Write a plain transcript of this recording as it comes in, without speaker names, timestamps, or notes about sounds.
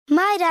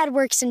My dad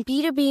works in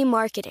B2B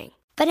marketing,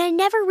 but I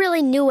never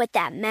really knew what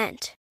that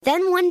meant.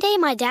 Then one day,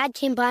 my dad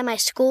came by my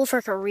school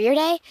for career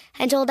day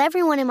and told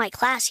everyone in my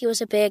class he was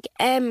a big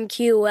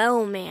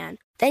MQL man.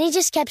 Then he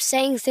just kept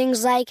saying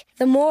things like,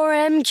 the more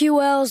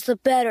MQLs, the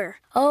better,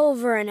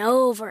 over and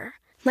over.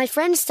 My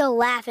friends still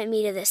laugh at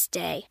me to this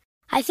day.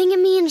 I think it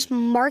means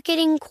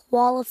Marketing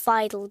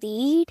Qualified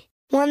Lead.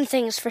 One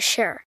thing's for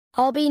sure,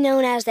 I'll be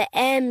known as the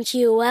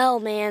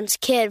MQL man's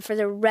kid for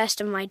the rest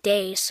of my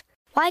days.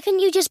 Why couldn't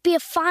you just be a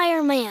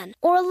fireman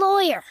or a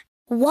lawyer?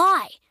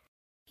 Why?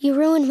 You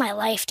ruined my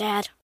life,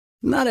 Dad.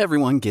 Not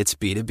everyone gets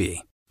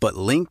B2B, but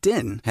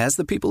LinkedIn has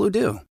the people who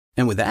do.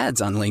 And with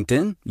ads on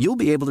LinkedIn, you'll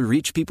be able to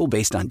reach people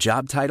based on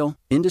job title,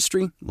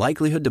 industry,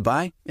 likelihood to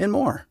buy, and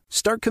more.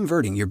 Start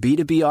converting your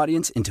B2B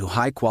audience into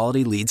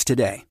high-quality leads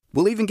today.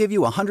 We'll even give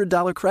you a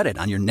 $100 credit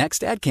on your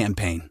next ad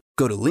campaign.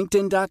 Go to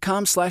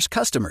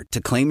linkedin.com/customer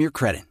to claim your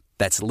credit.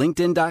 That's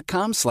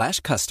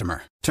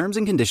linkedin.com/customer. Terms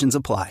and conditions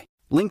apply.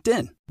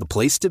 LinkedIn, the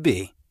place to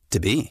be, to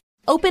be.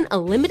 Open a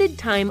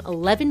limited-time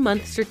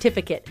 11-month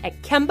certificate at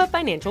Kemba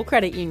Financial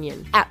Credit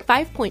Union. At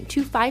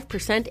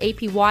 5.25%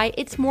 APY,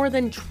 it's more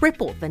than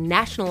triple the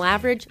national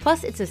average,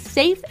 plus it's a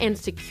safe and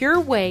secure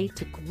way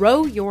to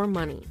grow your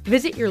money.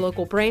 Visit your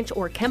local branch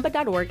or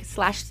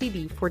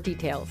kemba.org/cb for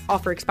details.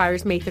 Offer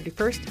expires May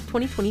 31st,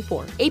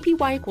 2024.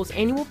 APY equals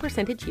annual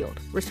percentage yield.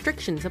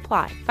 Restrictions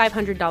apply.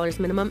 $500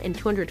 minimum and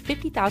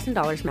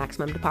 $250,000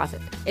 maximum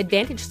deposit.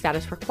 Advantage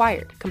status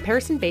required.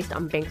 Comparison based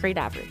on bank rate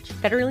average.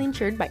 Federally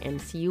insured by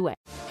NCUA.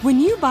 When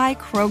you buy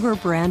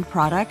Kroger brand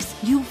products,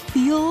 you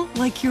feel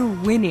like you're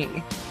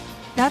winning.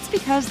 That's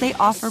because they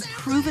offer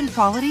proven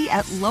quality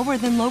at lower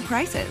than low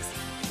prices.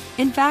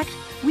 In fact,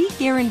 we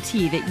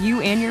guarantee that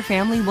you and your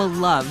family will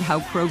love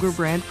how Kroger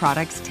brand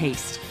products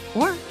taste,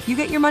 or you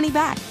get your money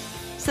back.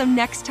 So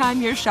next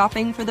time you're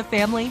shopping for the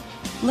family,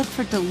 look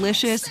for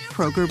delicious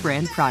Kroger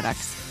brand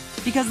products,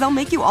 because they'll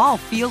make you all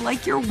feel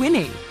like you're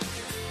winning.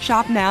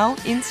 Shop now,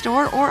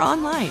 in-store, or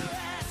online.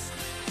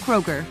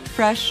 Kroger,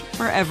 fresh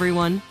for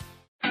everyone.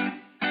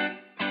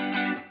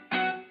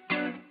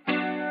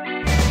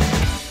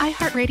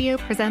 iHeartRadio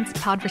presents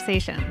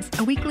Podversations,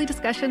 a weekly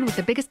discussion with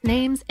the biggest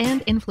names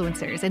and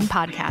influencers in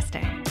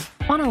podcasting.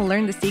 Want to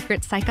learn the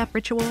secret psych-up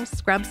rituals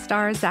Scrubs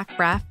stars Zach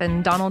Braff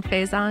and Donald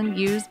Faison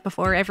use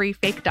before every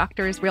fake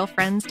Doctor's Real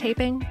Friends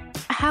taping?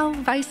 How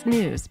Vice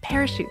News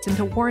parachutes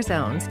into war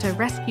zones to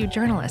rescue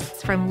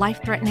journalists from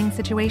life-threatening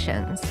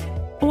situations?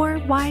 Or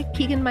why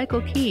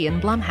Keegan-Michael Key and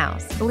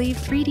Blumhouse believe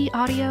 3D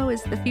audio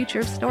is the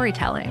future of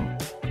storytelling.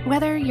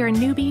 Whether you're a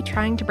newbie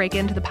trying to break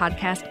into the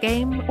podcast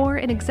game or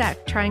an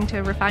exec trying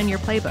to refine your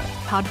playbook,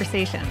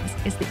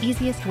 Podversations is the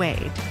easiest way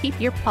to keep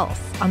your pulse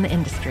on the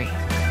industry.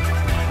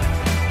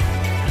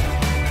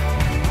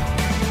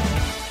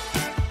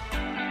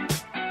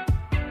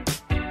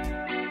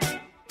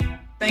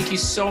 Thank you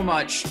so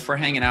much for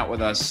hanging out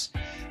with us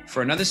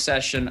for another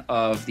session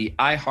of the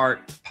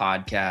iHeart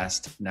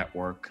Podcast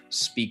Network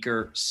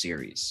Speaker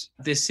Series.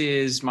 This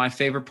is my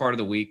favorite part of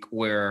the week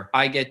where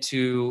I get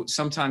to,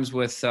 sometimes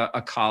with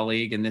a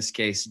colleague, in this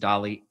case,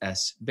 Dolly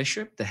S.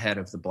 Bishop, the head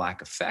of The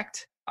Black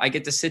Effect. I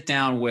get to sit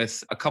down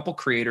with a couple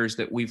creators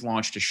that we've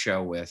launched a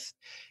show with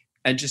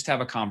and just have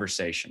a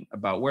conversation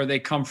about where they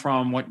come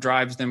from, what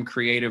drives them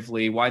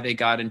creatively, why they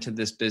got into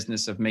this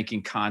business of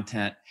making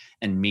content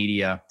and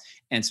media,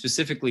 and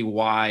specifically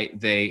why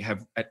they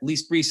have, at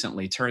least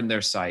recently, turned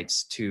their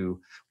sights to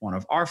one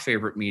of our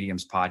favorite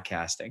mediums,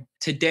 podcasting.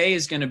 Today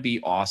is going to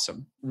be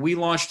awesome. We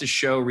launched a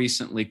show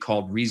recently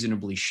called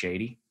Reasonably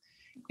Shady.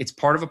 It's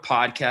part of a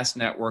podcast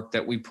network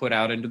that we put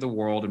out into the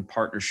world in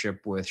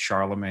partnership with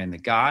Charlemagne the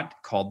God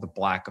called The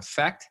Black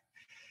Effect.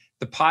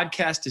 The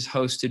podcast is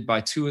hosted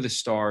by two of the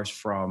stars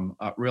from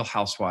Real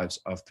Housewives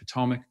of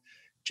Potomac,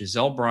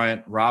 Giselle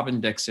Bryant, Robin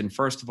Dixon.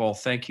 First of all,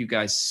 thank you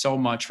guys so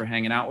much for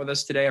hanging out with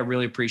us today. I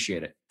really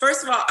appreciate it.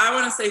 First of all, I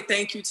want to say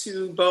thank you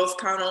to both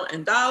Connell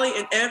and Dolly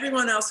and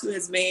everyone else who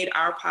has made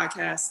our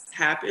podcast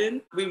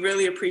happen. We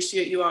really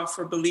appreciate you all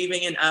for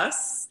believing in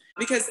us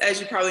because, as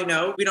you probably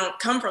know, we don't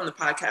come from the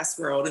podcast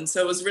world. And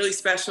so it was really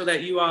special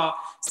that you all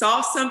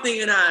saw something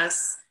in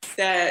us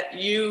that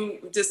you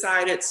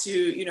decided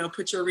to,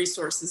 put your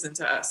resources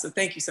into us. So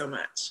thank you so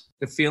much.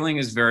 The feeling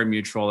is very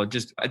mutual.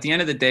 Just at the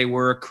end of the day,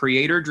 we're a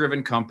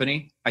creator-driven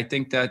company. I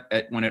think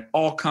that when it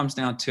all comes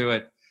down to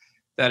it,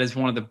 that is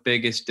one of the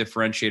biggest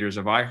differentiators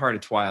of iHeart.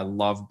 It's why I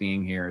love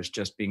being here, is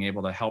just being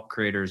able to help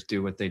creators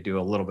do what they do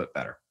a little bit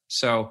better.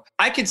 So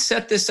I could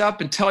set this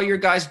up and tell your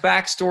guys'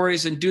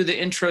 backstories and do the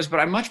intros, but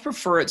I much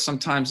prefer it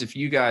sometimes if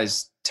you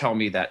guys tell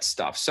me that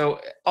stuff.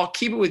 So I'll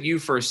keep it with you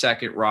for a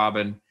second,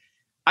 Robin.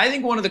 I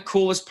think one of the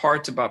coolest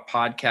parts about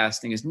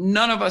podcasting is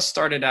none of us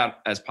started out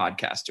as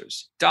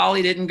podcasters.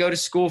 Dolly didn't go to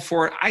school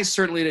for it. I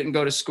certainly didn't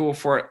go to school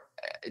for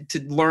it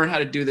to learn how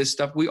to do this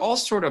stuff. We all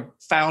sort of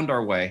found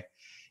our way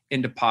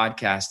into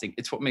podcasting.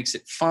 It's what makes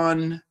it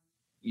fun.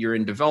 You're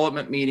in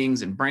development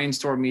meetings and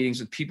brainstorm meetings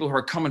with people who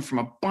are coming from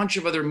a bunch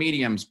of other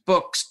mediums,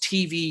 books,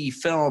 TV,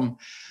 film.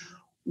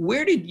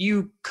 Where did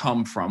you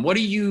come from? What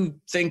do you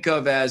think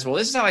of as, well,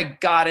 this is how I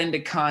got into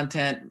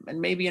content? And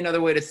maybe another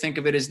way to think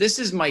of it is, this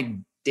is my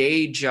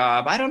day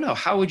job. I don't know.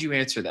 How would you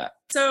answer that?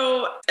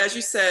 So, as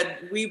you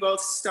said, we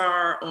both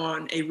star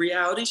on a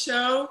reality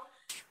show.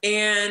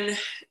 And,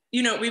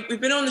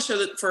 we've been on the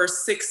show for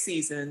 6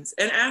 seasons.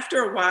 And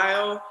after a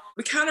while,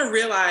 we kind of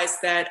realized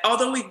that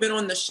although we've been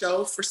on the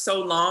show for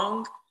so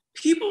long,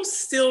 people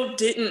still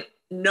didn't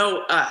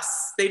know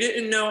us. They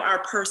didn't know our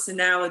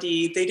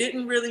personality. They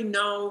didn't really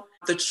know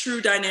the true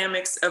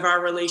dynamics of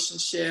our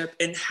relationship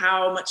and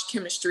how much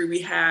chemistry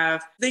we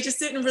have. They just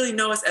didn't really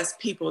know us as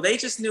people. They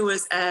just knew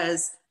us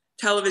as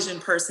television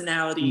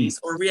personalities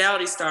or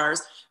reality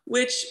stars,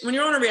 which when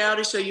you're on a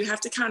reality show, you have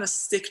to kind of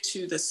stick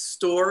to the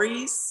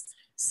stories.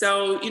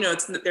 So,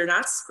 they're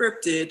not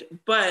scripted,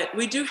 but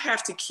we do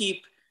have to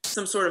keep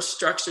some sort of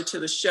structure to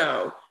the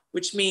show,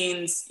 which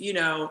means,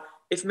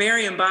 if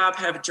Mary and Bob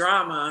have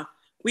drama,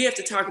 we have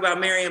to talk about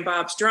Mary and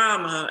Bob's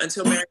drama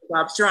until Mary and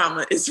Bob's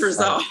drama is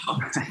resolved.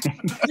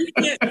 We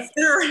can't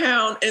sit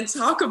around and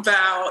talk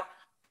about,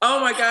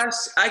 oh my gosh,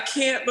 I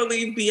can't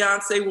believe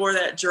Beyonce wore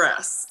that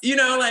dress.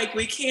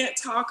 We can't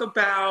talk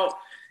about,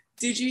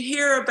 did you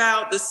hear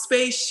about the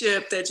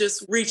spaceship that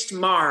just reached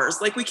Mars?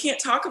 We can't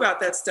talk about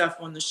that stuff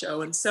on the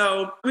show. And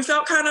so we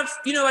felt kind of,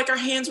 like our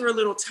hands were a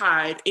little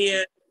tied.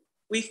 And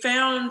we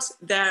found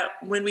that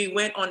when we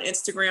went on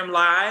Instagram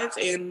Live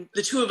and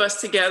the two of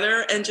us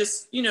together and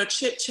just,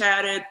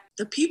 chit-chatted,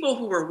 the people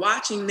who were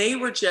watching, they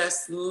were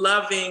just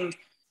loving,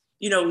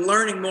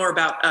 learning more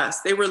about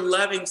us. They were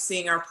loving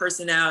seeing our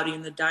personality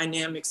and the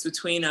dynamics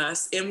between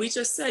us. And we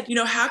just said,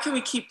 how can we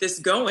keep this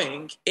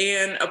going?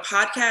 And a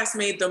podcast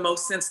made the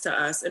most sense to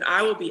us. And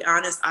I will be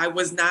honest, I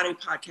was not a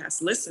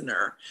podcast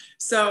listener.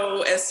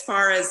 So as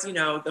far as,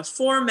 the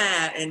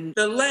format and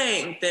the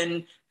length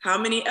and how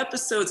many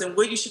episodes and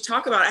what you should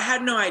talk about, I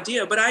had no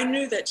idea, but I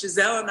knew that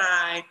Giselle and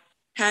I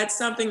had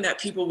something that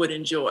people would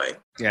enjoy.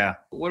 Yeah.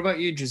 What about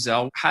you,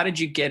 Giselle? How did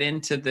you get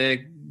into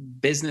the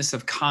business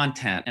of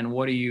content, and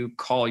what do you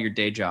call your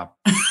day job?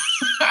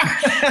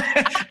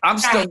 I'm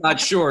still not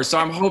sure, so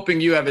I'm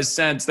hoping you have a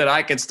sense that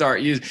I could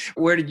start using.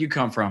 Where did you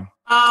come from?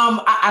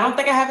 I don't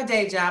think I have a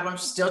day job. I'm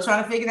still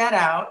trying to figure that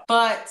out,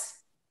 but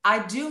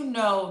I do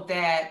know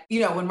that,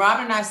 when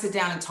Robin and I sit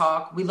down and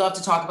talk, we love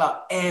to talk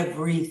about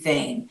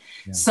everything.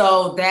 Yeah.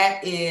 So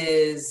that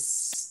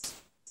is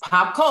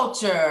pop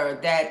culture.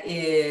 That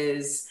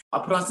is, I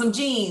put on some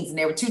jeans and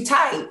they were too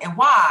tight and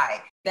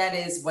why? That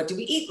is, what did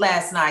we eat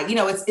last night?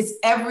 It's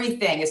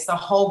everything. It's the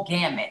whole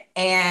gamut.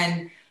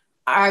 And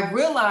I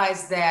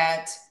realized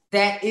that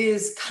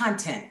is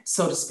content,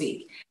 so to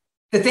speak.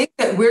 The things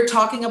that we're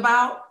talking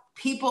about,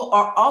 people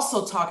are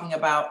also talking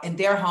about in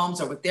their homes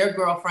or with their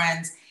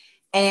girlfriends.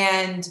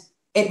 And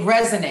it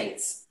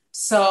resonates.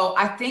 So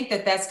I think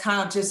that that's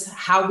kind of just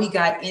how we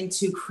got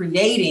into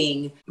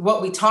creating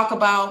what we talk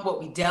about,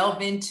 what we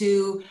delve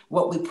into,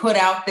 what we put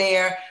out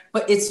there.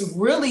 But it's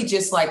really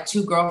just like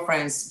two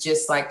girlfriends,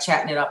 just like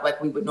chatting it up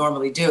like we would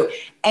normally do.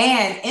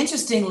 And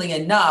interestingly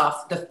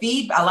enough,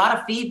 a lot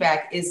of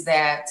feedback is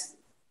that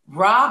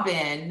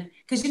Robin,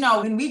 because,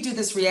 when we do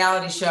this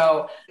reality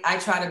show, I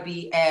try to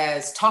be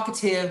as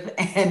talkative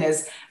and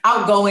as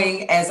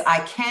outgoing as I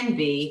can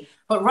be.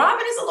 But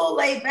Robin is a little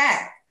laid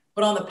back.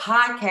 But on the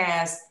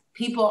podcast,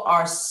 people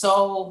are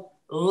so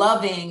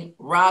loving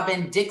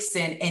Robin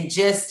Dixon and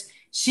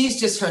she's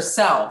just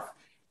herself.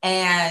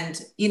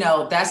 And,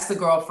 that's the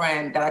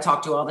girlfriend that I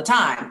talk to all the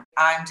time.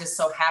 I'm just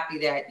so happy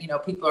that,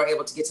 people are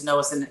able to get to know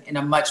us in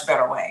a much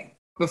better way.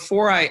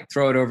 Before I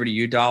throw it over to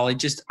you, Dolly,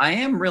 I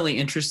am really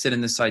interested in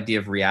this idea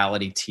of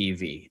reality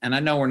TV. And I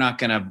know we're not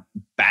going to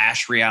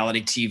bash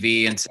reality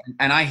TV.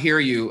 And I hear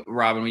you,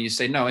 Robin, when you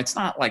say, no, it's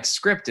not like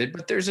scripted,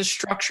 but there's a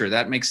structure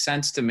that makes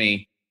sense to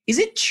me. Is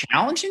it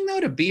challenging, though,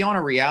 to be on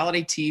a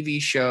reality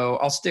TV show?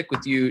 I'll stick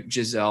with you,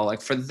 Giselle,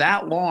 for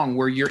that long,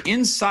 where you're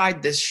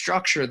inside this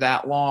structure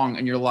that long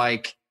and you're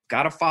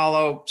got to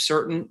follow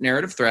certain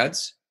narrative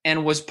threads.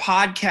 And was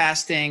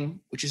podcasting,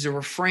 which is a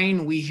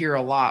refrain we hear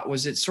a lot,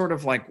 was it sort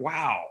of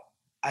wow,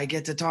 I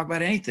get to talk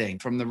about anything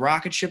from the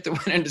rocket ship that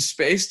went into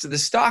space to the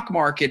stock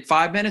market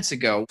 5 minutes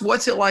ago?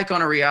 What's it like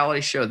on a reality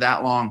show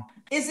that long?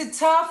 Is it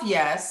tough?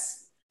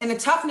 Yes. And the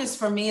toughness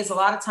for me is a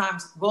lot of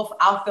times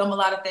I'll film a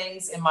lot of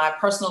things in my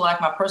personal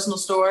life, my personal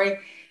story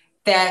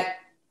that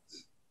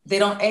they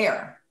don't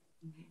air.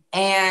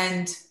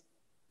 And,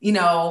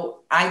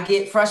 I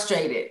get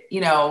frustrated,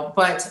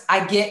 but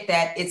I get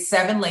that it's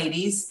 7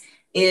 ladies.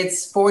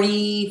 It's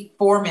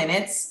 44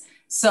 minutes,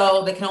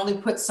 so they can only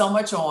put so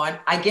much on.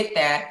 I get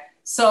that.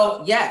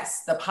 So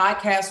yes, the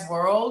podcast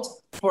world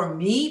for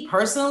me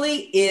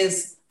personally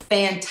is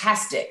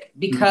fantastic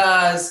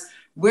because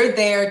we're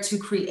there to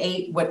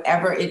create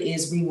whatever it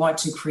is we want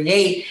to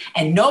create,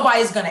 and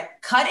nobody's going to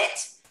cut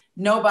it.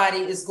 Nobody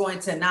is going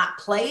to not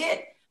play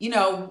it.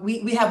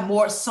 We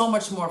have so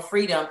much more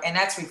freedom, and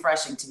that's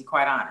refreshing, to be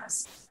quite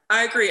honest.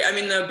 I agree. I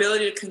mean, the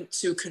ability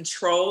to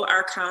control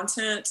our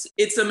content,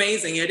 it's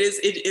amazing.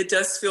 It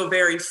does feel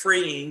very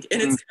freeing.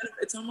 And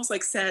it's almost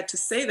sad to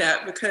say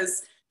that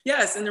because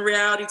yes, in the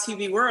reality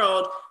TV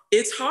world,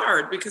 it's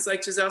hard because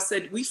like Giselle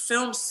said, we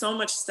film so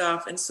much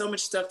stuff and so much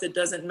stuff that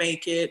doesn't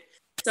make it,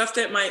 stuff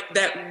that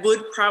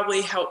would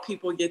probably help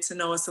people get to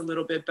know us a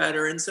little bit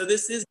better. And so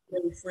this is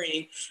really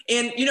freeing.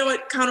 And you know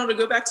what, Connell, to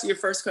go back to your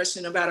first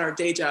question about our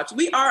day jobs,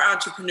 we are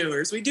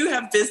entrepreneurs. We do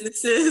have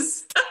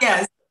businesses.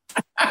 Yes,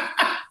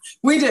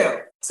 we do.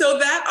 So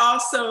that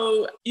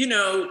also,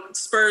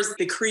 spurs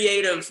the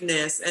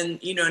creativeness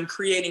and, and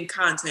creating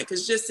content.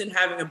 Because just in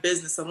having a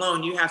business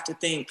alone, you have to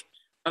think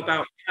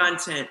about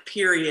content,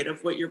 period,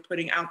 of what you're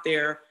putting out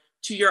there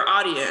to your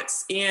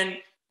audience. And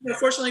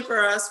fortunately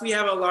for us, we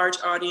have a large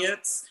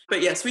audience.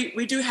 But yes,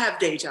 we do have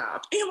day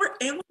jobs. And we're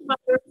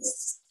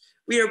mothers.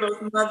 We are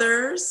both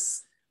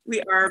mothers.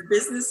 We are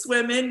business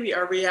women. We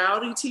are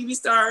reality TV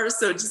stars.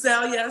 So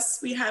Giselle, yes,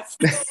 we have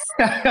we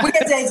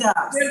have day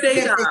jobs. We have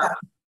day jobs.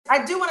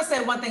 I do want to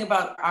say one thing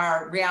about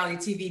our reality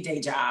TV day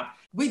job.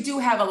 We do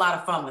have a lot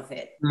of fun with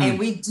it. And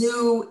we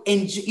do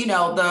enjoy,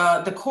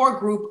 the core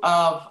group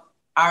of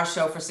our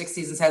show for 6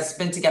 seasons has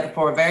been together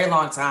for a very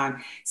long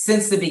time,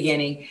 since the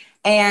beginning.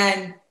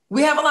 And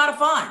we have a lot of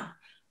fun.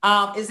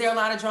 Is there a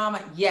lot of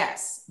drama?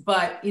 Yes.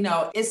 But,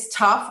 it's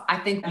tough. I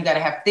think you got to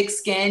have thick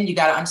skin. You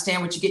got to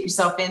understand what you get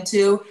yourself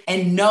into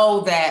and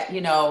know that,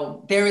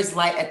 there is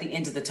light at the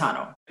end of the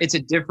tunnel. It's a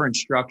different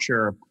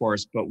structure, of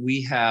course, but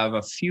we have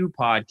a few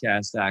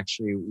podcasts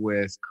actually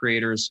with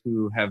creators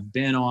who have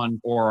been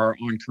on or are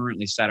on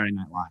currently Saturday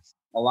Night Live.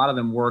 A lot of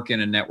them work in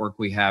a network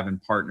we have in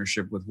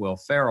partnership with Will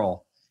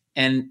Ferrell.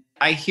 And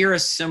I hear a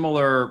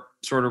similar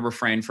sort of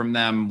refrain from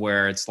them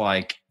where it's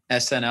like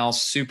SNL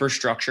super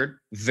structured,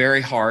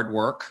 very hard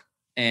work,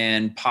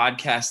 and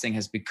podcasting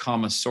has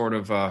become a sort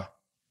of a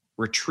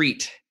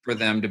retreat for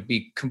them to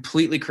be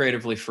completely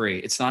creatively free.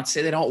 It's not to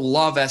say they don't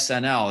love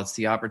SNL. It's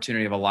the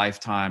opportunity of a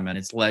lifetime and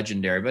it's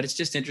legendary, but it's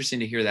just interesting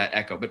to hear that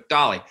echo. But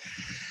Dolly,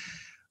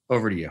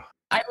 over to you.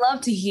 I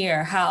love to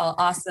hear how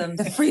awesome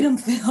the freedom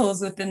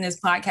feels within this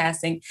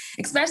podcasting,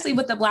 especially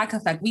with the Black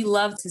Effect. We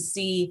love to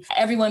see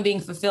everyone being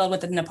fulfilled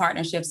within the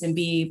partnerships and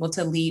be able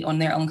to lead on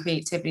their own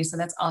creativity. So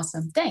that's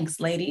awesome.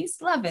 Thanks, ladies.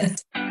 Love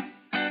it.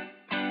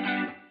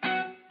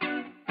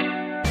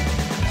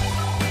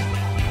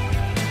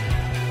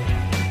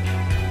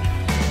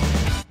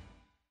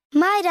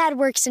 My dad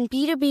works in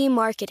B2B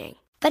marketing,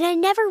 but I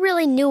never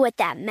really knew what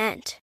that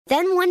meant.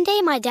 Then one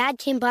day, my dad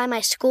came by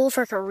my school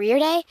for career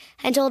day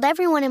and told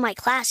everyone in my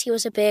class he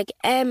was a big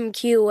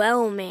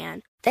MQL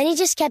man. Then he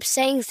just kept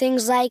saying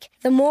things like,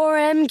 the more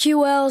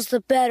MQLs, the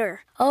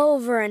better,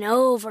 over and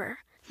over.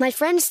 My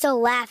friends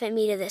still laugh at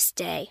me to this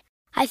day.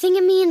 I think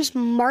it means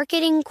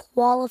marketing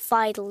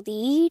qualified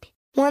lead.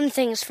 One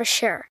thing's for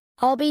sure,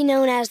 I'll be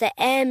known as the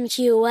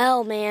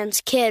MQL man's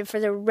kid for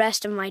the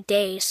rest of my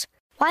days.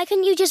 Why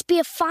couldn't you just be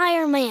a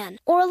fireman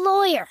or a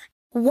lawyer?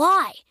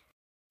 Why?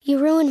 You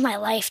ruined my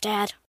life,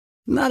 Dad.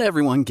 Not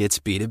everyone gets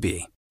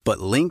B2B, but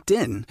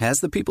LinkedIn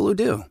has the people who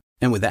do.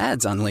 And with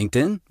ads on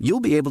LinkedIn,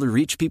 you'll be able to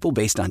reach people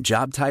based on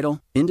job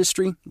title,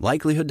 industry,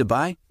 likelihood to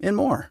buy, and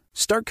more.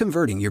 Start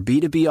converting your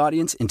B2B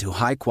audience into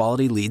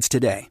high-quality leads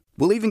today.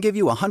 We'll even give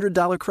you a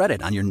 $100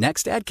 credit on your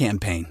next ad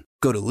campaign.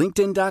 Go to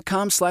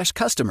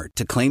linkedin.com/customer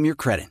to claim your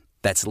credit.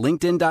 That's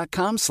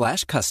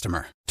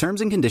linkedin.com/customer.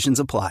 Terms and conditions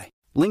apply.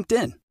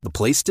 LinkedIn, the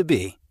place to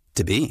be,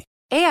 to be.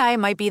 AI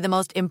might be the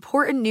most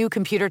important new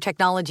computer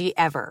technology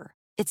ever.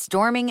 It's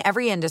storming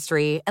every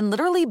industry, and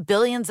literally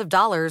billions of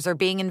dollars are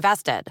being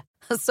invested.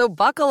 So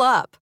buckle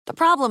up. The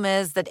problem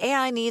is that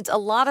AI needs a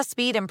lot of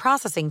speed and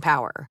processing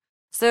power.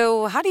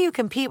 So how do you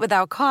compete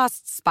without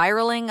costs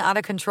spiraling out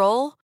of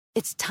control?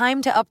 It's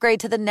time to upgrade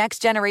to the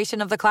next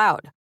generation of the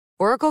cloud.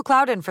 Oracle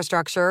Cloud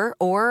Infrastructure,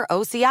 or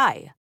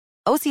OCI.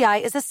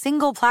 OCI is a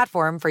single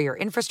platform for your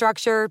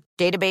infrastructure,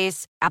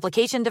 database,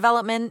 application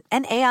development,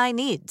 and AI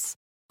needs.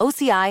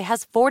 OCI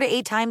has 4 to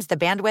 8 times the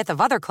bandwidth of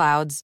other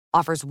clouds,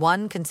 offers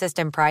one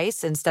consistent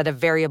price instead of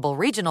variable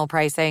regional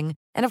pricing,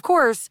 and of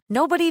course,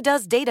 nobody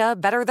does data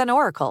better than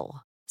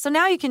Oracle. So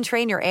now you can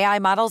train your AI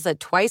models at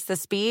twice the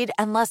speed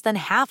and less than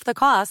half the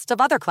cost of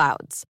other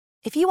clouds.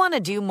 If you want to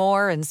do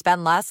more and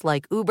spend less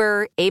like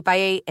Uber,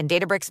 8x8, and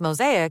Databricks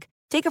Mosaic,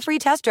 take a free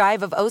test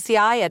drive of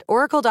OCI at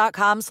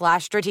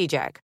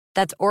oracle.com/strategic.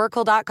 That's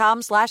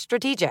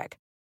oracle.com/strategic.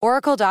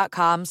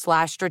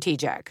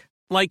 Oracle.com/strategic.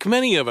 Like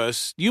many of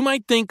us, you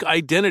might think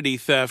identity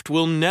theft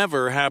will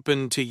never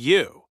happen to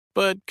you.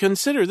 But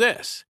consider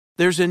this.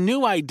 There's a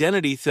new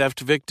identity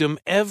theft victim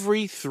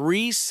every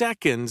 3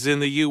 seconds in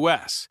the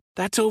U.S.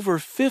 That's over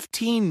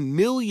 15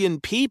 million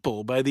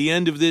people by the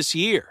end of this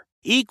year,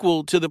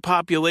 equal to the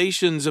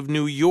populations of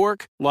New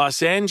York,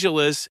 Los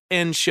Angeles,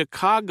 and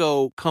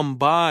Chicago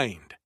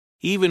combined.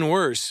 Even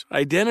worse,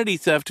 identity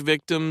theft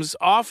victims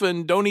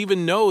often don't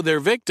even know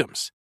they're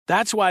victims.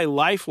 That's why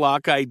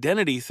LifeLock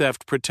Identity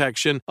Theft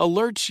Protection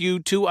alerts you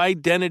to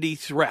identity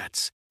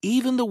threats,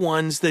 even the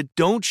ones that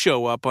don't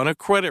show up on a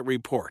credit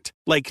report,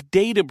 like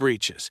data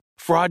breaches,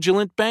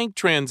 fraudulent bank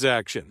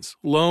transactions,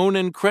 loan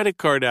and credit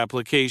card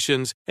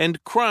applications,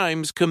 and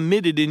crimes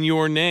committed in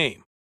your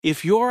name.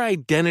 If your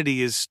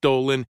identity is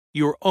stolen,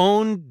 your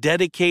own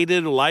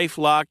dedicated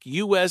LifeLock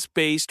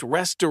U.S.-based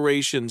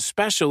restoration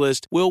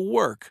specialist will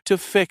work to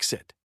fix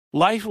it.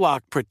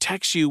 LifeLock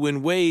protects you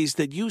in ways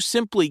that you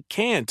simply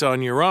can't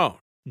on your own.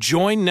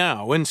 Join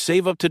now and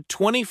save up to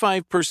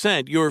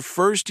 25% your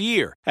first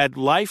year at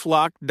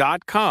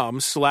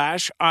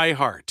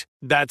LifeLock.com/iHeart.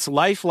 That's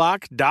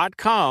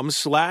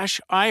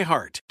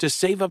LifeLock.com/iHeart to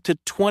save up to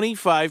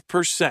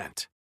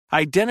 25%.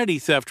 Identity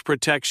theft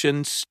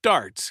protection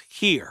starts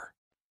here.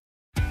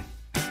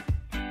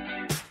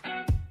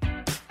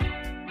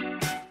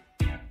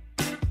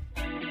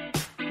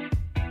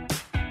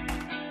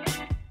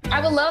 I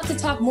would love to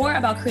talk more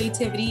about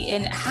creativity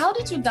and how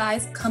did you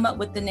guys come up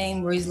with the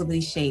name Reasonably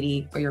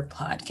Shady for your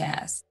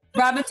podcast?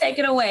 Robin, take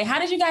it away. How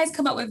did you guys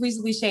come up with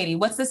Reasonably Shady?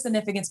 What's the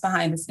significance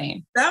behind this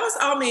name? That was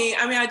all me.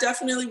 I mean, I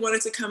definitely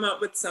wanted to come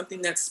up with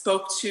something that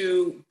spoke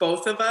to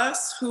both of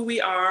us, who we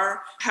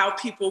are, how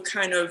people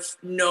kind of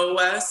know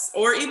us,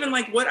 or even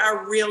like what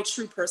our real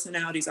true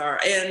personalities are.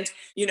 And,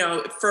 you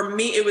know, for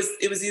me, it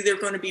was either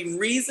going to be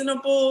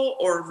reasonable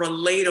or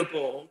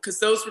relatable, because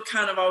those were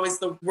kind of always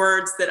the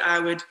words that I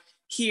would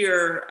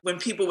hear when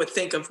people would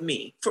think of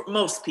me, for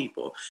most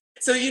people.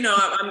 So, you know,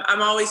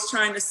 I'm always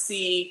trying to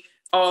see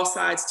all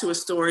sides to a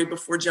story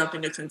before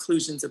jumping to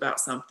conclusions about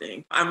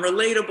something. I'm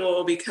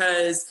relatable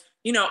because,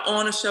 you know,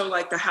 on a show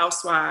like The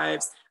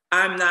Housewives,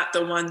 I'm not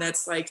the one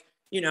that's like,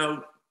 you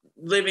know,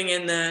 living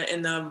in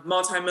the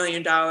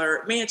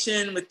multi-million-dollar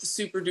mansion with the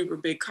super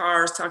duper big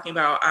cars talking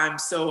about I'm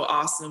so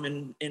awesome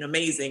and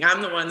amazing.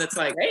 I'm the one that's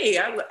like, hey,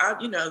 I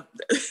you know,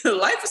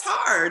 life is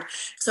hard.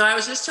 So I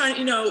was just trying to,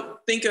 you know,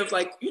 think of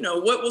like, you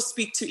know, what will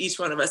speak to each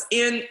one of us.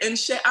 And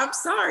I'm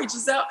sorry,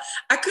 Giselle,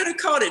 I could have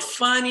called it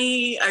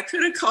funny. I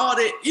could have called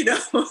it, you know.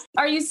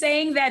 Are you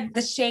saying that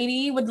the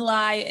shady would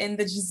lie in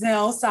the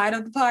Giselle side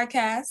of the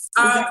podcast?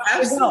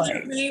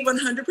 Absolutely,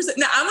 100%.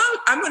 Now,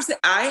 I'm going to say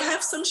I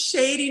have some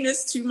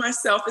shadiness to myself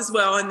as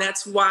well, and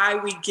that's why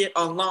we get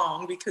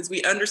along, because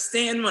we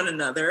understand one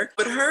another.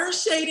 But her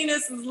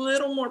shadiness is a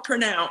little more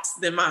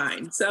pronounced than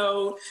mine.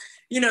 So,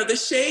 you know, the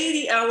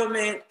shady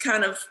element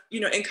kind of,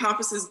 you know,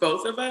 encompasses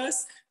both of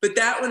us, but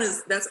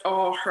that's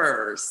all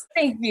hers.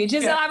 Thank you,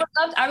 Giselle. Yeah.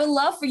 I would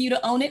love for you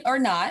to own it or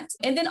not.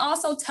 And then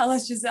also tell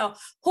us, Giselle,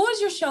 who is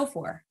your show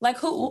for? Like,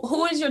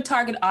 who is your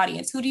target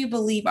audience? Who do you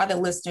believe are the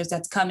listeners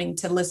that's coming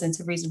to listen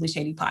to Reasonably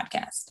Shady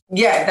podcast?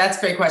 Yeah, that's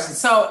a great question.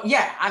 So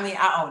yeah, I mean,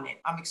 I own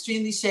it. I'm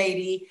extremely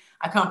shady.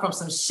 I come from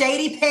some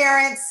shady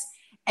parents.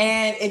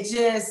 And it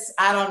just,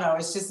 I don't know,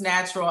 it's just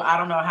natural. I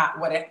don't know how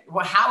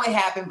it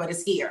happened, but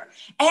it's here.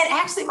 And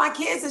actually my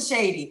kids are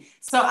shady.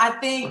 So I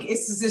think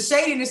it's just the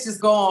shadiness just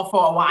go on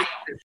for a while.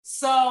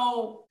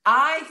 So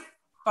I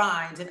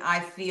find and I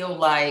feel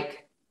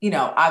like, you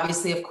know,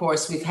 obviously, of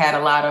course, we've had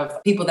a lot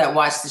of people that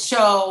watch the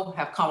show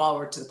have come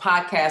over to the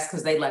podcast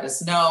because they let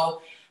us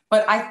know.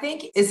 But I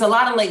think it's a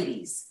lot of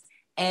ladies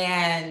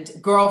and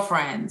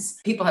girlfriends.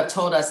 People have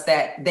told us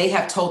that they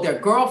have told their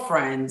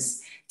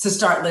girlfriends to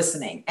start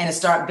listening and to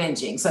start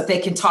binging so that they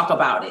can talk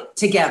about it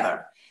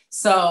together.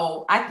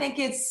 So I think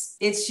it's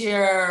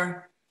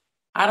your,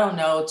 I don't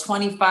know,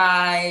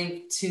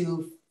 25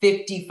 to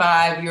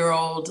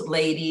 55-year-old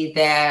lady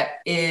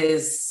that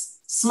is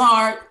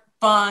smart,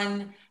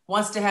 fun,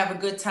 wants to have a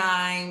good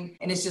time,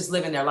 and is just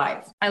living their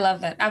life. I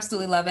love that.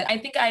 Absolutely love it. I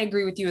think I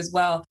agree with you as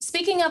well.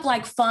 Speaking of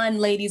like fun,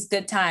 ladies,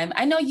 good time.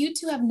 I know you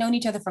two have known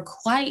each other for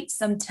quite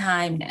some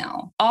time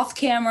now. Off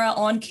camera,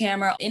 on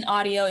camera, in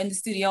audio, in the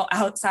studio,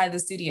 outside the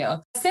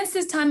studio. Since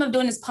this time of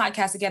doing this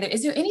podcast together,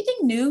 is there anything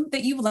new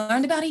that you've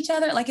learned about each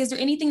other? Like, is there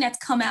anything that's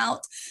come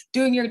out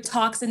during your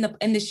talks in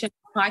the show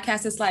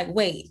podcast? It's like,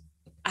 wait,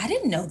 I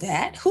didn't know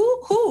that. Who?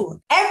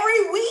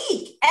 Every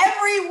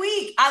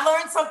week, I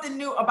learned something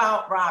new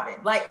about Robin,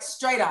 like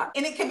straight up.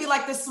 And it can be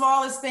like the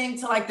smallest thing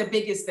to like the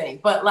biggest thing.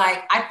 But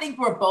like, I think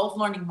we're both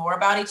learning more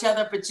about each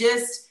other. But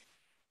just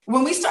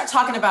when we start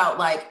talking about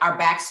like our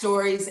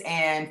backstories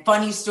and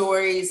funny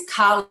stories,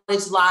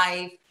 college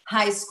life,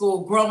 high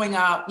school, growing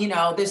up, you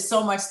know, there's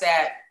so much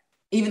that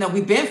even though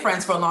we've been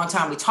friends for a long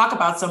time, we talk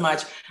about so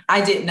much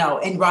I didn't know.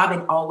 And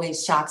Robin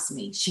always shocks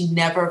me. She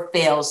never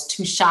fails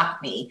to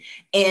shock me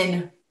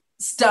in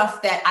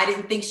stuff that I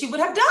didn't think she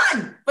would have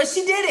done, but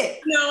she did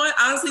it. You know what?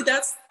 Honestly,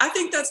 I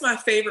think that's my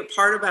favorite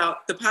part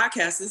about the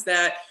podcast is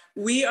that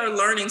we are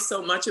learning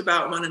so much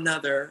about one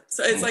another.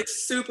 So it's like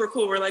super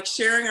cool. We're like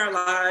sharing our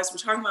lives. We're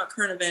talking about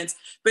current events,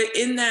 but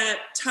in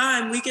that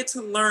time, we get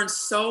to learn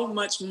so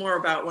much more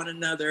about one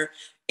another.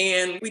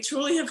 And we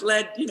truly have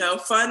led, you know,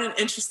 fun and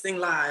interesting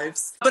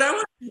lives. But I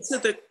want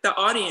to the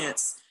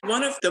audience.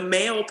 One of the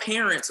male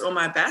parents on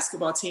my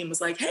basketball team was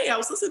like, hey, I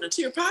was listening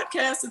to your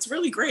podcast. It's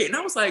really great. And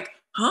I was like,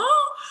 huh?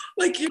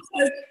 Like,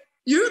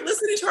 you're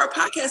listening to our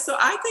podcast. So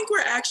I think we're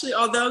actually,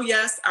 although,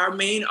 yes, our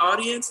main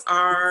audience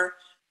are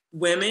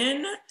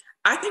women,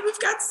 I think we've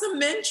got some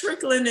men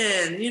trickling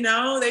in, you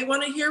know, they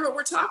want to hear what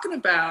we're talking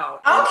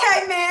about.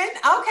 Okay, men.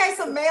 Okay,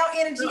 some male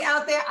energy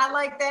out there. I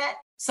like that.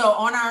 So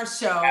on our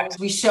show,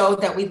 we showed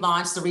that we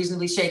launched the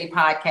Reasonably Shady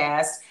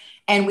podcast.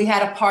 And we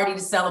had a party to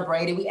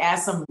celebrate and we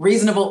asked some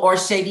reasonable or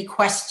shady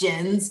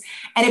questions.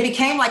 And it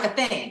became like a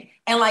thing.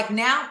 And like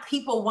now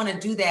people want to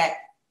do that.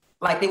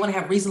 Like they want to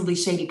have reasonably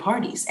shady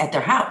parties at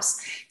their house.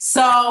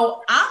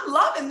 So I'm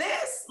loving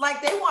this.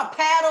 Like they want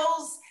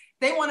paddles.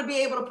 They want to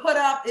be able to put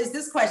up, is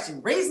this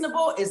question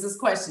reasonable? Is this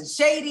question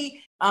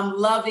shady? I'm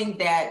loving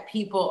that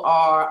people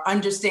are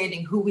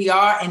understanding who we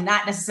are and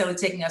not necessarily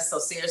taking us so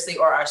seriously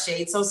or our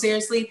shade so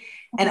seriously,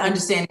 and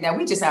understanding that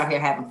we just out here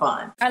having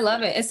fun. I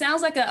love it. It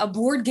sounds like a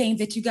board game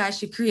that you guys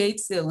should create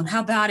soon.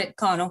 How about it,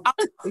 Connell?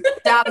 We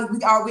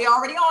already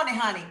on it,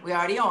 honey. We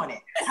already on it.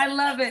 I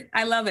love it.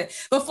 I love it.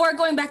 Before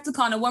going back to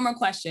Connell, one more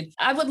question.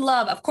 I would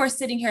love, of course,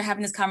 sitting here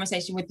having this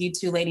conversation with you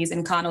two ladies,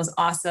 and Connell's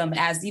awesome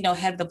as,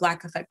 head of the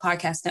Black Effect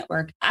Podcast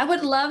Network. I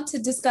would love to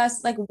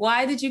discuss,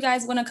 why did you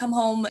guys want to come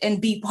home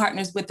and be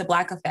partners with the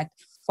Black Effect?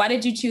 Why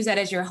did you choose that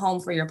as your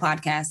home for your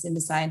podcast and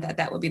decide that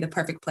that would be the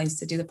perfect place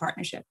to do the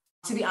partnership?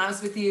 To be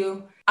honest with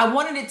you, I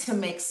wanted it to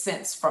make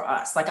sense for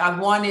us. I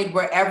wanted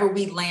wherever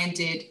we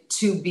landed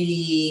to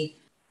be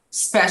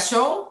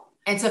special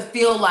and to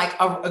feel like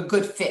a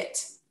good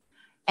fit.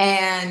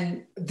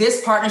 And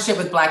this partnership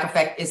with Black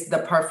Effect is the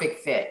perfect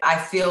fit. I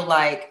feel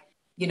like,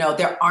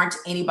 there aren't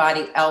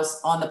anybody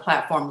else on the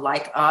platform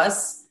like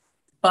us,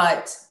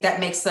 but that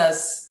makes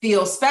us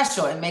feel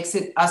special. It makes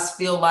us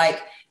feel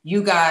like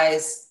you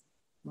guys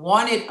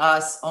wanted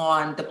us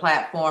on the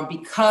platform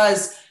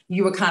because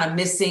you were kind of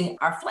missing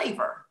our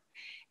flavor.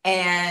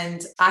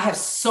 And I have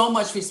so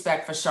much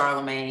respect for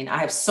Charlamagne. I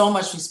have so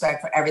much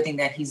respect for everything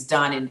that he's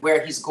done and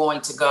where he's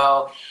going to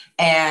go.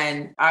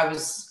 And I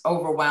was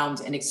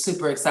overwhelmed and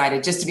super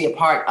excited just to be a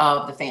part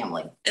of the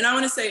family. And I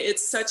want to say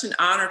it's such an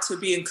honor to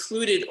be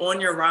included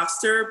on your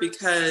roster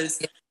because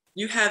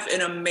you have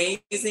an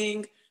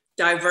amazing,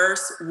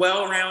 diverse,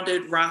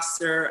 well-rounded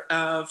roster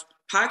of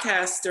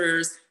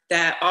podcasters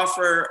that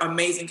offer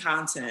amazing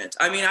content.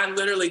 I mean, I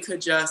literally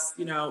could just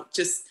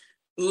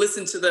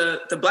listen to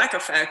the Black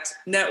Effect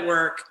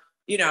Network,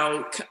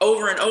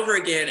 over and over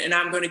again, and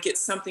I'm going to get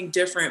something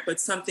different,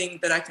 but something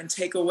that I can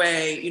take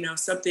away,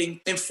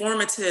 something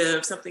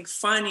informative, something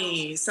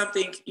funny,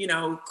 something,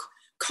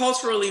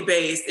 culturally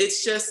based.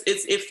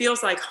 It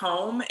feels like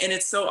home, and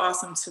it's so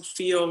awesome to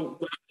feel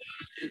welcome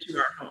into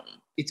our home.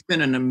 It's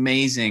been an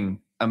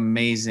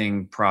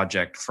amazing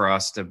project for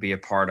us to be a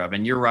part of.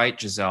 And you're right,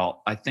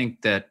 Giselle. I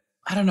think that,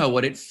 I don't know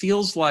what it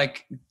feels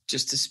like,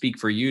 just to speak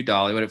for you,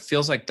 Dolly, what it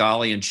feels like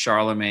Dolly and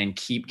Charlamagne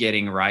keep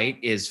getting right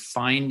is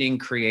finding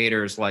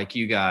creators like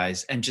you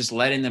guys and just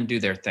letting them do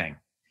their thing,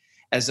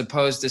 as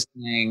opposed to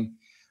saying,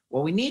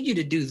 well, we need you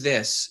to do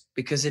this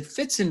because it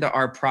fits into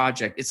our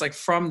project. It's like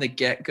from the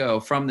get-go,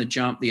 from the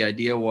jump, the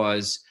idea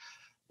was,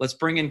 let's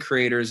bring in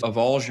creators of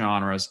all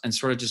genres and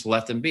sort of just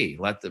let them be,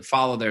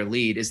 follow their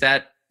lead. Is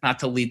that, not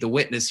to lead the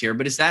witness here,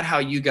 but is that how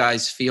you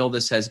guys feel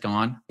this has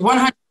gone?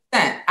 100%.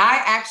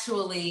 I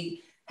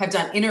actually have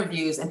done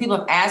interviews and people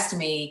have asked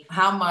me,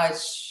 how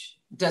much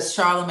does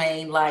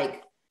Charlamagne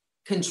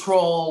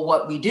control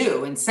what we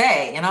do and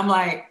say? And I'm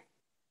like,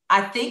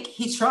 I think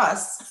he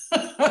trusts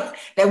that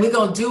we're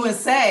going to do and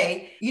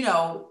say,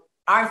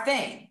 our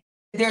thing.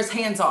 There's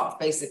hands off,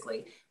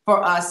 basically,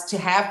 for us to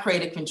have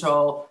creative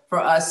control, for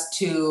us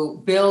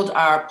to build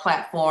our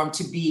platform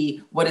to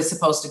be what it's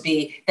supposed to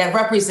be that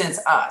represents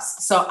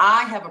us. So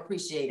I have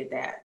appreciated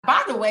that.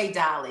 By the way,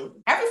 Dolly,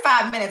 every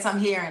 5 minutes I'm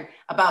hearing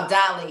about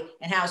Dolly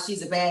and how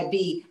she's a bad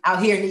bee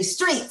out here in these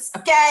streets,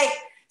 okay?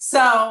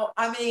 So,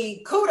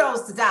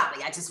 kudos to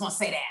Dolly. I just want to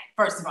say that,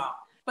 first of all.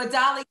 But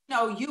Dolly,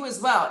 you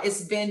as well.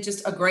 It's been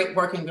just a great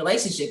working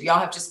relationship. Y'all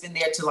have just been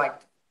there to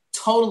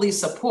totally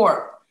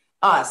support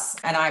us,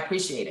 and I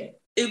appreciate it.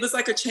 It was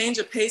like a change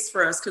of pace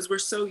for us because we're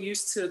so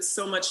used to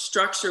so much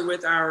structure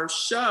with our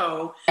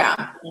show.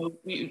 Yeah.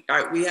 We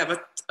have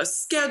a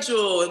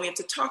schedule and we have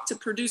to talk to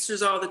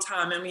producers all the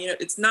time.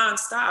 It's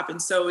nonstop. And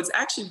so it's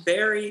actually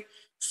very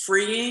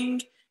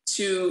freeing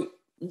to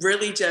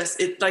really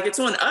it's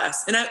on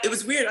us. And it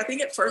was weird. I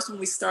think at first when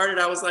we started,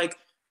 I was like,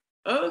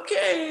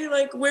 okay,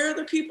 where are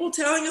the people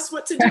telling us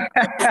what to do?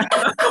 And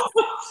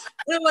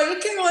I'm like,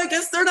 okay, well, I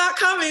guess they're not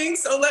coming.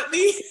 So let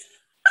me...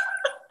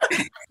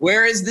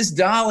 Where is this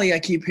Dolly I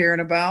keep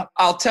hearing about?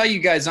 I'll tell you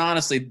guys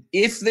honestly,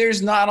 if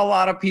there's not a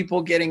lot of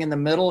people getting in the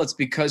middle, it's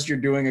because you're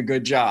doing a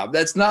good job.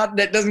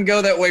 That doesn't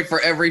go that way for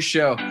every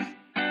show.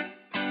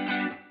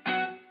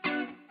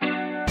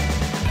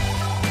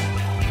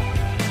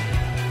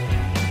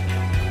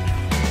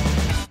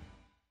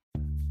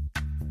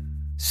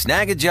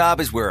 Snag a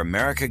Job is where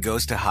America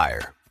goes to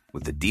hire,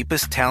 with the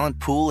deepest talent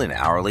pool in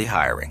hourly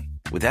hiring.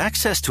 With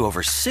access to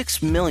over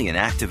 6 million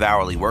active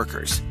hourly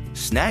workers,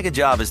 Snag a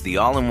Job is the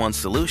all-in-one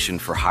solution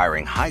for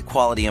hiring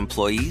high-quality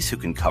employees who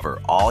can cover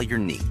all your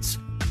needs.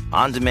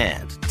 On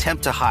demand,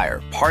 temp to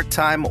hire,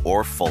 part-time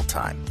or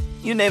full-time.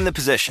 You name the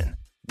position.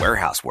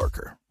 Warehouse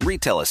worker,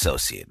 retail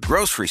associate,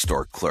 grocery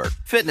store clerk,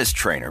 fitness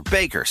trainer,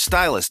 baker,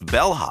 stylist,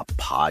 bellhop,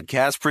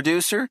 podcast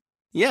producer.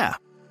 Yeah,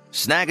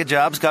 Snag a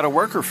Job's got a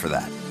worker for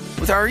that.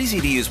 With our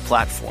easy-to-use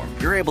platform,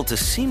 you're able to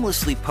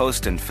seamlessly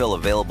post and fill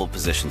available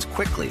positions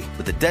quickly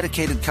with a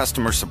dedicated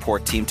customer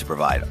support team to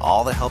provide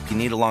all the help you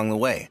need along the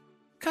way.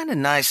 Kind of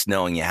nice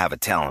knowing you have a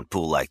talent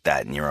pool like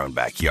that in your own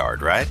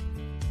backyard, right?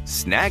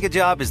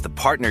 Snagajob is the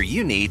partner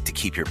you need to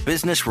keep your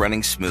business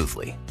running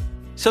smoothly.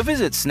 So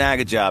visit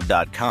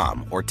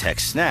snagajob.com or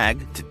text snag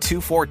to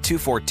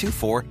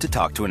 242424 to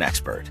talk to an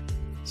expert.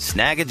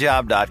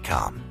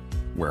 Snagajob.com,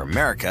 where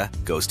America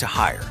goes to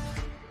hire.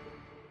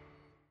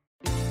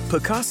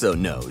 Pacaso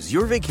knows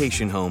your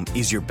vacation home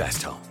is your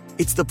best home.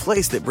 It's the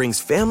place that brings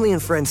family and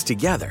friends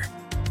together.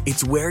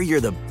 It's where you're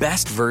the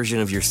best version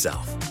of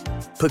yourself.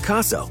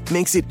 Pacaso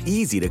makes it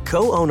easy to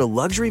co-own a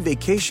luxury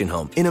vacation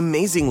home in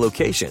amazing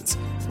locations.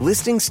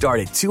 Listings start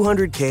at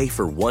 $200K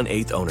for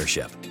 1/8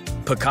 ownership.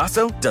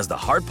 Pacaso does the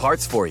hard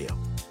parts for you.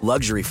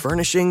 Luxury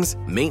furnishings,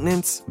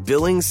 maintenance,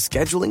 billings,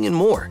 scheduling, and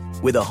more.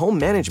 With a home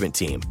management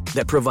team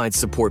that provides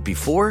support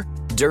before,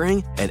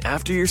 during, and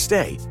after your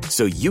stay,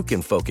 so you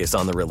can focus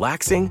on the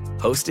relaxing,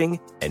 hosting,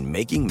 and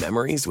making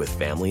memories with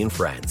family and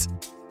friends.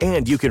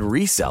 And you can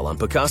resell on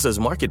Pacaso's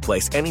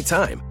marketplace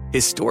anytime,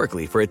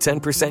 historically for a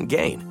 10%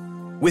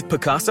 gain. With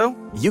Pacaso,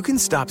 you can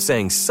stop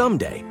saying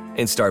someday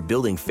and start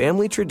building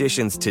family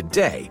traditions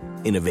today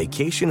in a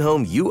vacation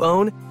home you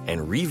own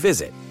and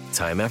revisit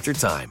time after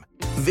time.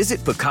 Visit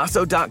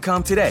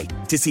Pacaso.com today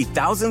to see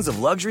thousands of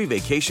luxury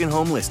vacation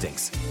home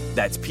listings.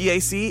 That's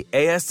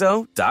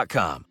PACASO.com.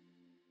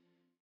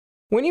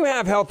 When you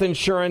have health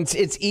insurance,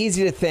 it's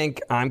easy to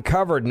think, I'm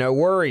covered, no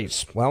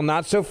worries. Well,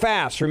 not so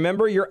fast.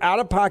 Remember, your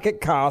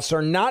out-of-pocket costs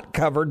are not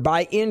covered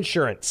by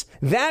insurance.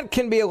 That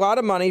can be a lot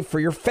of money for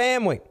your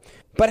family.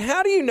 But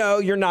how do you know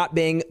you're not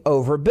being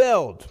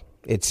overbilled?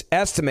 It's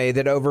estimated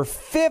that over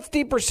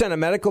 50% of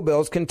medical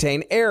bills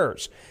contain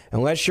errors.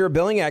 Unless you're a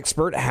billing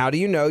expert, how do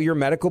you know your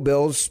medical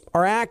bills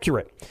are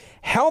accurate?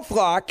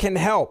 HealthLock can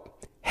help.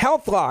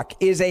 HealthLock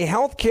is a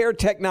healthcare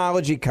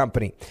technology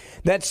company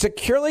that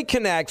securely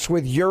connects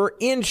with your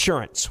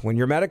insurance. When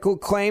your medical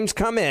claims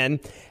come in,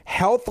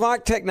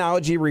 HealthLock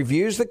technology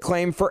reviews the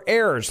claim for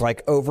errors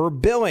like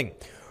overbilling,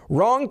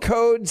 wrong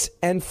codes,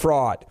 and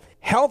fraud.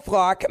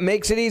 HealthLock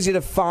makes it easy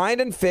to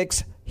find and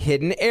fix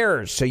hidden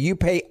errors, so you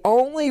pay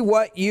only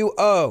what you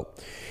owe.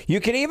 You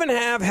can even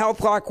have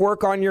HealthLock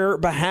work on your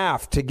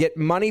behalf to get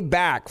money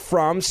back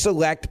from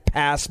select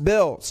past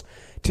bills.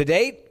 To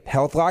date,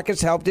 HealthLock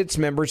has helped its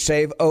members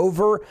save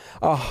over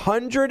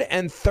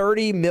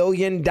 $130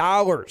 million.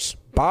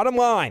 Bottom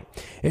line,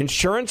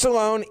 insurance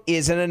alone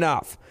isn't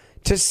enough.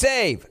 To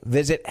save,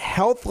 visit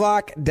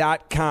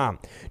healthlock.com.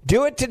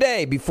 Do it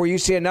today before you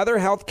see another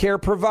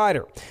healthcare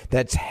provider.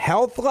 That's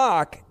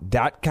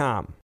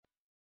healthlock.com.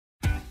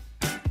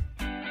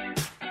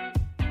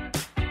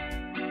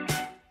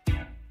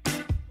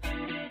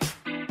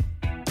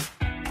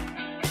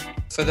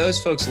 For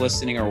those folks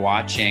listening or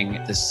watching,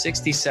 the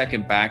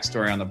 60-second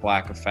backstory on the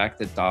Black Effect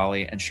that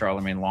Dolly and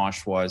Charlamagne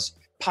launched was,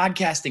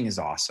 podcasting is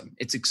awesome.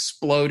 It's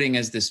exploding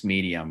as this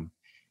medium.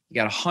 You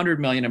got 100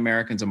 million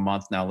Americans a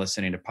month now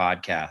listening to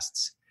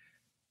podcasts.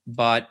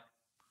 But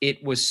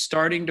it was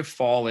starting to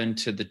fall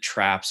into the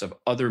traps of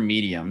other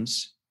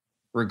mediums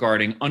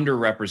regarding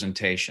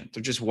underrepresentation.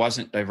 There just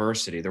wasn't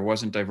diversity. There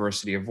wasn't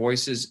diversity of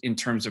voices in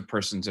terms of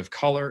persons of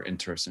color, in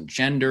terms of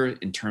gender,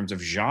 in terms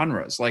of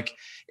genres. Like,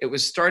 it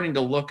was starting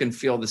to look and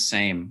feel the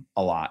same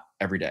a lot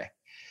every day.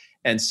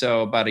 And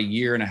so about a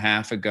year and a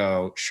half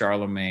ago,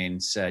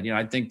 Charlamagne said,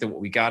 I think that what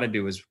we got to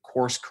do is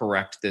course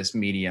correct this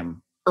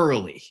medium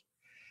early.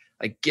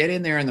 Like, get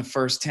in there in the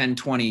first 10,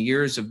 20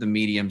 years of the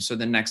medium so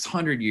the next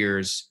 100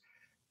 years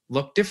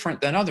look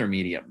different than other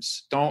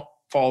mediums. Don't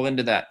fall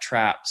into that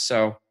trap.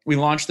 So we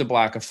launched the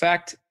Black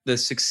Effect. The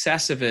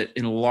success of it,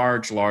 in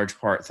large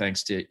part,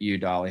 thanks to you,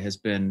 Dolly, has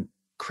been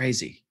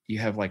crazy. You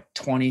have like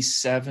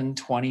 27,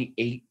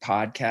 28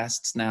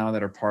 podcasts now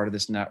that are part of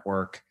this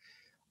network.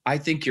 I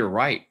think you're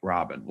right,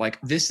 Robin. Like,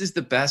 this is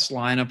the best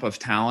lineup of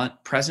talent,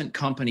 present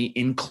company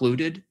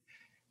included,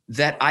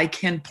 that I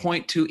can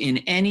point to in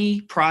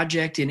any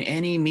project, in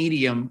any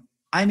medium.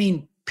 I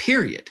mean,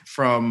 period.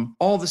 From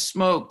All the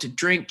Smoke to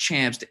Drink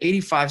Champs to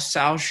 85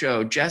 South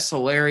Show, Jess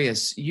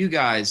Hilarious, you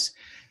guys,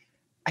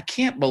 I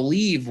can't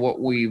believe what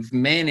we've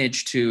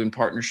managed to, in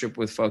partnership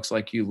with folks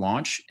like you,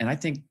 launch. And I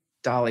think,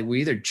 Dolly,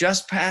 we either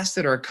just passed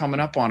it or are coming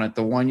up on it,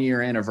 the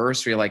 1-year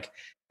anniversary. Like,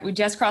 we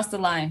just crossed the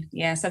line.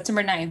 Yeah,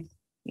 September 9th.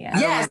 Yeah.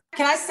 Yes.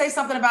 Can I say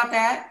something about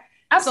that?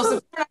 Absolutely. So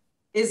September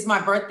is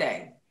my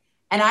birthday.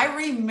 And I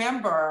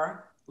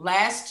remember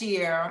last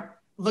year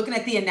looking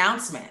at the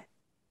announcement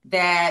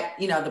that,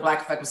 the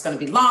Black Effect was going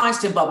to be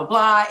launched and blah, blah,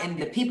 blah.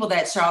 And the people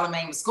that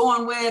Charlamagne was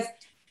going with.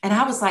 And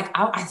I was like,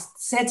 I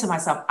said to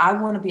myself, I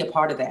want to be a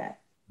part of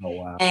that. Oh,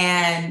 wow.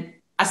 And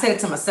I said it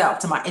to myself,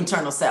 to my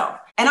internal self.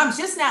 And I'm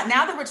just now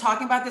that we're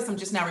talking about this, I'm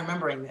just now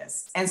remembering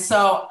this. And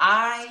so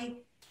I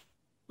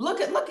look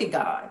at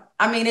God.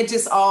 I mean, it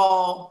just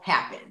all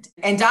happened.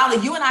 And Dolly,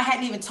 you and I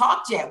hadn't even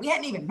talked yet. We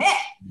hadn't even met.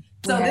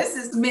 So This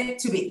is meant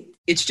to be.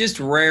 It's just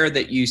rare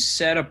that you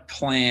set a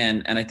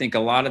plan. And I think a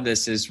lot of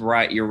this is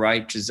right. You're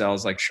right, Giselle.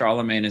 It's like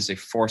Charlemagne is a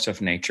force of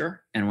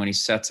nature. And when he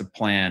sets a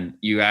plan,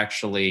 you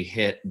actually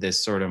hit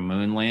this sort of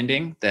moon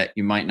landing that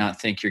you might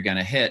not think you're going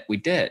to hit. We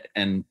did.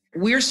 And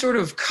we're sort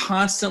of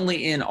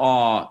constantly in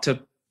awe, to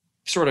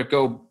sort of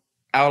go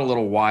out a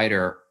little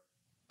wider,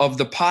 of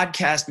the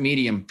podcast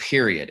medium,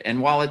 period.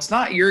 And while it's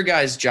not your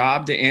guys'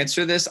 job to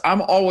answer this,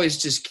 I'm always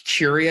just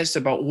curious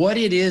about what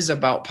it is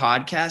about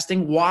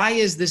podcasting. Why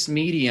is this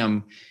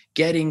medium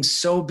getting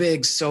so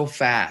big so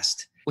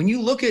fast? When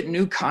you look at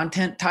new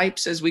content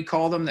types, as we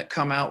call them, that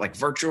come out, like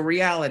virtual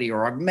reality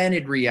or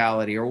augmented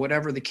reality or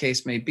whatever the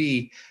case may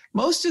be,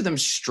 most of them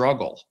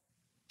struggle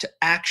to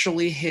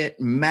actually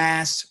hit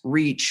mass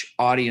reach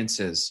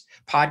audiences.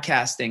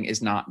 Podcasting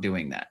is not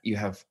doing that. You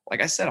have,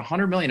 like I said,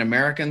 100 million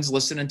Americans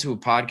listening to a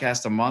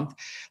podcast a month.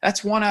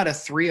 That's 1 out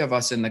of 3 of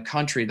us in the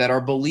country that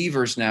are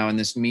believers now in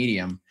this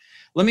medium.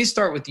 Let me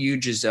start with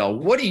you, Giselle.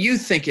 What do you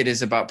think it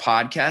is about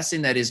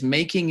podcasting that is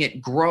making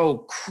it grow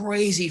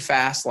crazy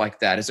fast like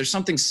that? Is there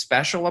something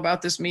special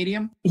about this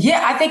medium?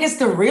 Yeah, I think it's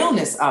the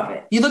realness of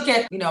it. You look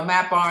at,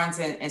 Matt Barnes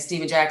and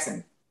Steven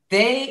Jackson.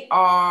 They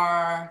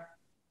are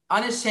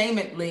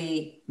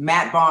unashamedly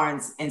Matt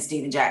Barnes and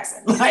Steven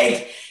Jackson.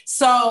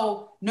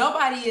 So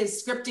nobody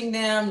is scripting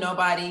them.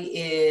 Nobody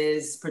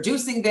is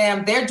producing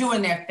them. They're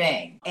doing their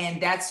thing.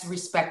 And that's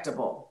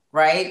respectable,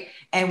 right?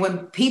 And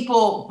when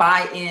people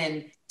buy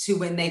in to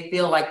when they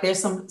feel like there's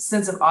some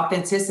sense of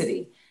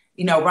authenticity,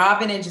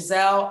 Robin and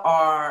Giselle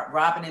are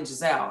Robin and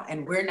Giselle,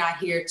 and we're not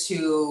here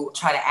to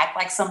try to act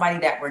like somebody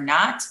that we're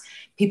not.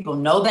 People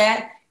know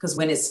that, because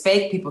when it's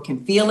fake, people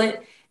can feel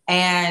it.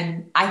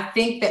 And I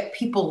think that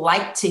people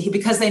like to hear,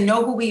 because they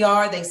know who we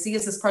are, they see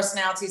us as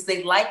personalities,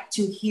 they like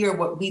to hear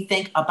what we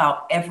think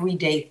about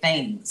everyday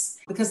things,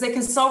 because they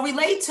can so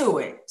relate to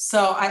it.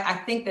 So I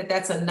think that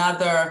that's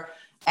another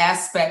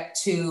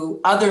aspect to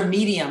other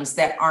mediums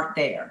that aren't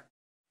there.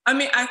 I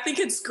mean, I think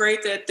it's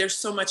great that there's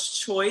so much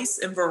choice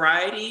and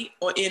variety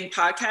in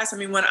podcasts. I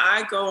mean, when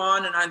I go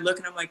on and I look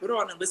and I'm like, what do I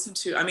want to listen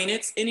to? I mean,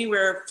 it's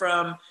anywhere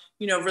from,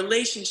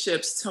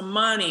 relationships to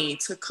money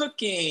to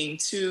cooking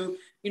to,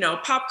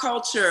 pop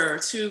culture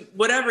to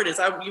whatever it is.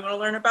 You want to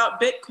learn about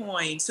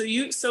Bitcoin.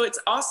 So it's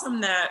awesome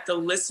that the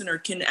listener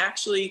can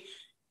actually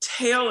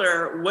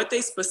tailor what they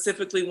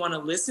specifically want to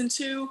listen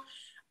to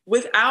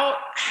without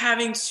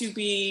having to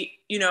be,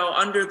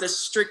 under the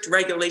strict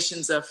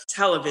regulations of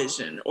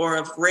television or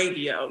of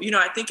radio.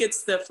 I think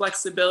it's the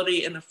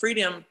flexibility and the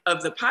freedom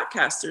of the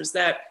podcasters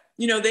that,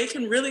 they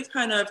can really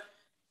kind of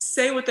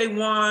say what they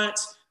want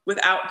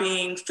without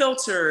being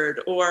filtered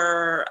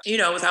or,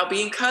 without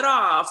being cut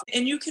off.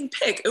 And you can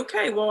pick,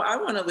 okay, well, I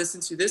want to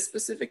listen to this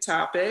specific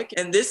topic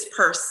and this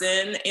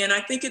person. And I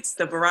think it's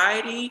the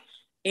variety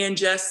and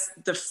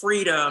just the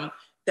freedom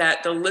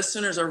that the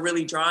listeners are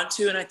really drawn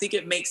to. And I think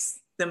it makes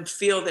them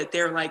feel that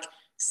they're like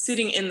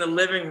sitting in the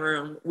living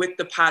room with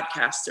the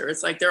podcaster.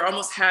 It's like they're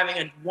almost having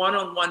a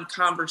one-on-one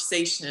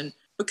conversation,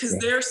 because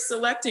they're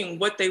selecting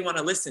what they want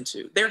to listen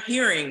to. They're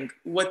hearing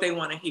what they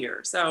want to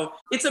hear. So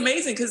it's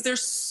amazing, because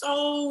there's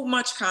so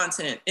much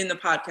content in the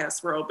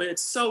podcast world, but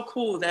it's so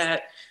cool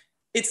that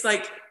it's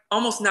like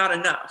almost not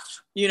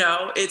enough.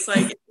 It's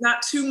like it's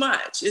not too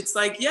much. It's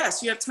like,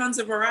 yes, you have tons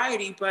of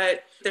variety,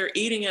 but they're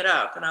eating it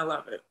up, and I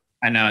love it.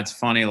 I know, it's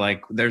funny,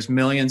 like there's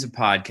millions of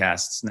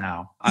podcasts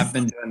now. I've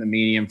been doing the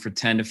medium for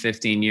 10 to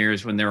 15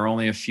 years when there were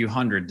only a few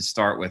hundred to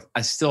start with.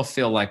 I still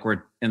feel like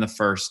we're in the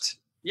first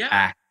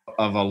act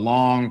of a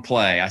long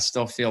play. I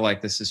still feel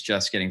like this is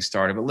just getting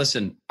started. But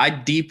listen, I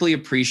deeply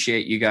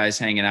appreciate you guys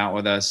hanging out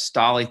with us.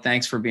 Dolly,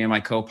 thanks for being my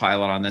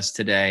co-pilot on this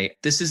today.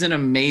 This is an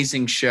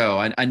amazing show.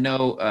 I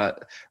know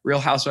Real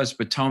Housewives of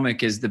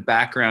Potomac is the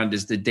background,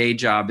 is the day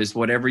job, is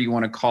whatever you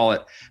want to call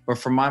it. But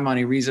for my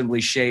money,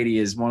 Reasonably Shady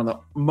is one of the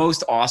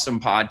most awesome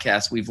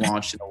podcasts we've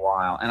launched in a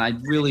while. And I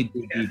really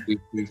do deeply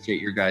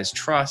appreciate your guys'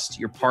 trust,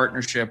 your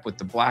partnership with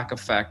The Black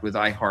Effect, with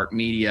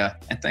iHeartMedia.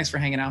 And thanks for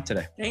hanging out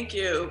today. Thank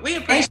you. We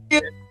appreciate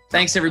it.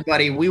 Thanks,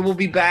 everybody. We will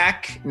be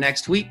back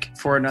next week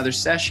for another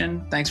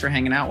session. Thanks for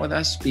hanging out with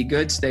us. Be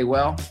good. Stay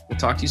well. We'll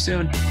talk to you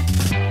soon.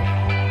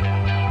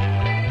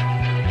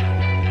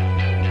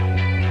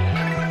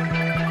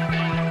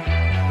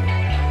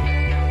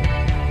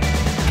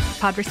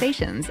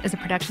 Podversations is a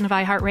production of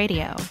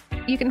iHeartRadio.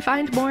 You can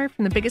find more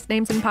from the biggest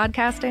names in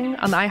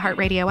podcasting on the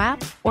iHeartRadio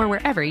app or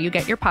wherever you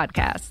get your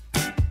podcasts.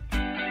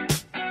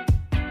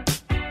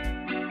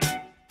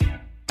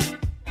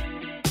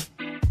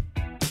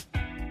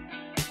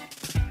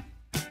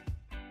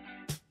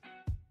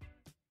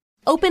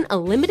 Open a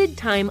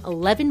limited-time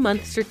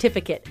 11-month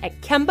certificate at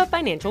Kemba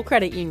Financial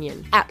Credit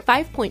Union. At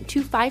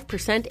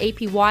 5.25%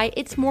 APY,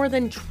 it's more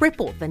than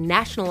triple the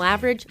national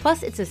average,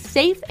 plus it's a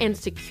safe and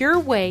secure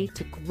way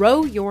to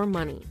grow your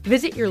money.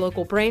 Visit your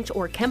local branch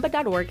or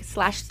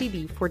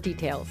kemba.org/cb for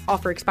details.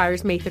 Offer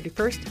expires May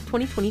 31st,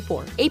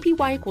 2024.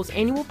 APY equals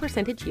annual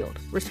percentage yield.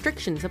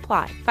 Restrictions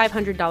apply.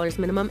 $500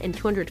 minimum and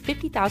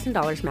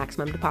 $250,000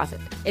 maximum deposit.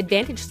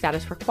 Advantage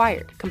status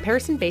required.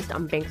 Comparison based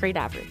on bank rate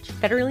average.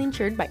 Federally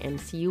insured by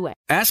NCUA.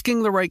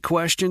 Asking the right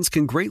questions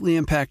can greatly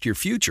impact your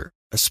future,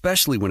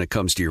 especially when it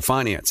comes to your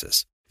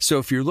finances. So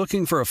if you're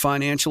looking for a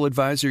financial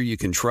advisor you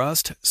can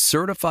trust,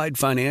 certified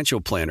financial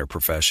planner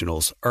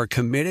professionals are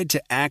committed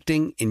to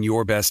acting in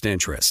your best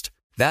interest.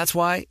 That's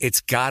why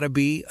it's got to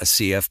be a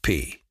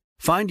CFP.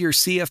 Find your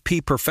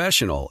CFP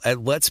professional at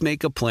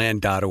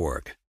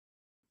letsmakeaplan.org.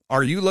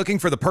 Are you looking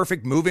for the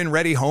perfect move-in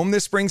ready home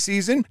this spring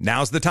season?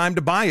 Now's the time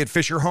to buy at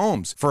Fisher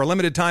Homes. For a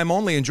limited time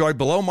only, enjoy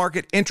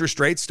below-market interest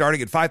rates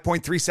starting at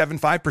 5.375%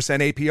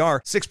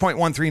 APR,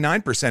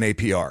 6.139%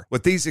 APR.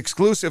 With these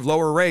exclusive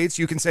lower rates,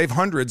 you can save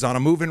hundreds on a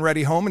move-in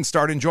ready home and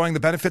start enjoying the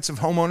benefits of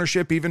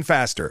homeownership even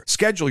faster.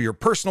 Schedule your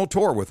personal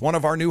tour with one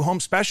of our new home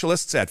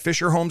specialists at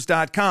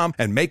FisherHomes.com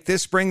and make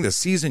this spring the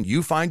season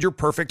you find your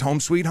perfect home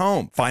sweet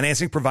home.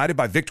 Financing provided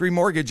by Victory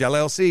Mortgage,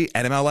 LLC,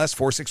 NMLS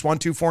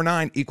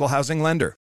 461249, Equal Housing Lender.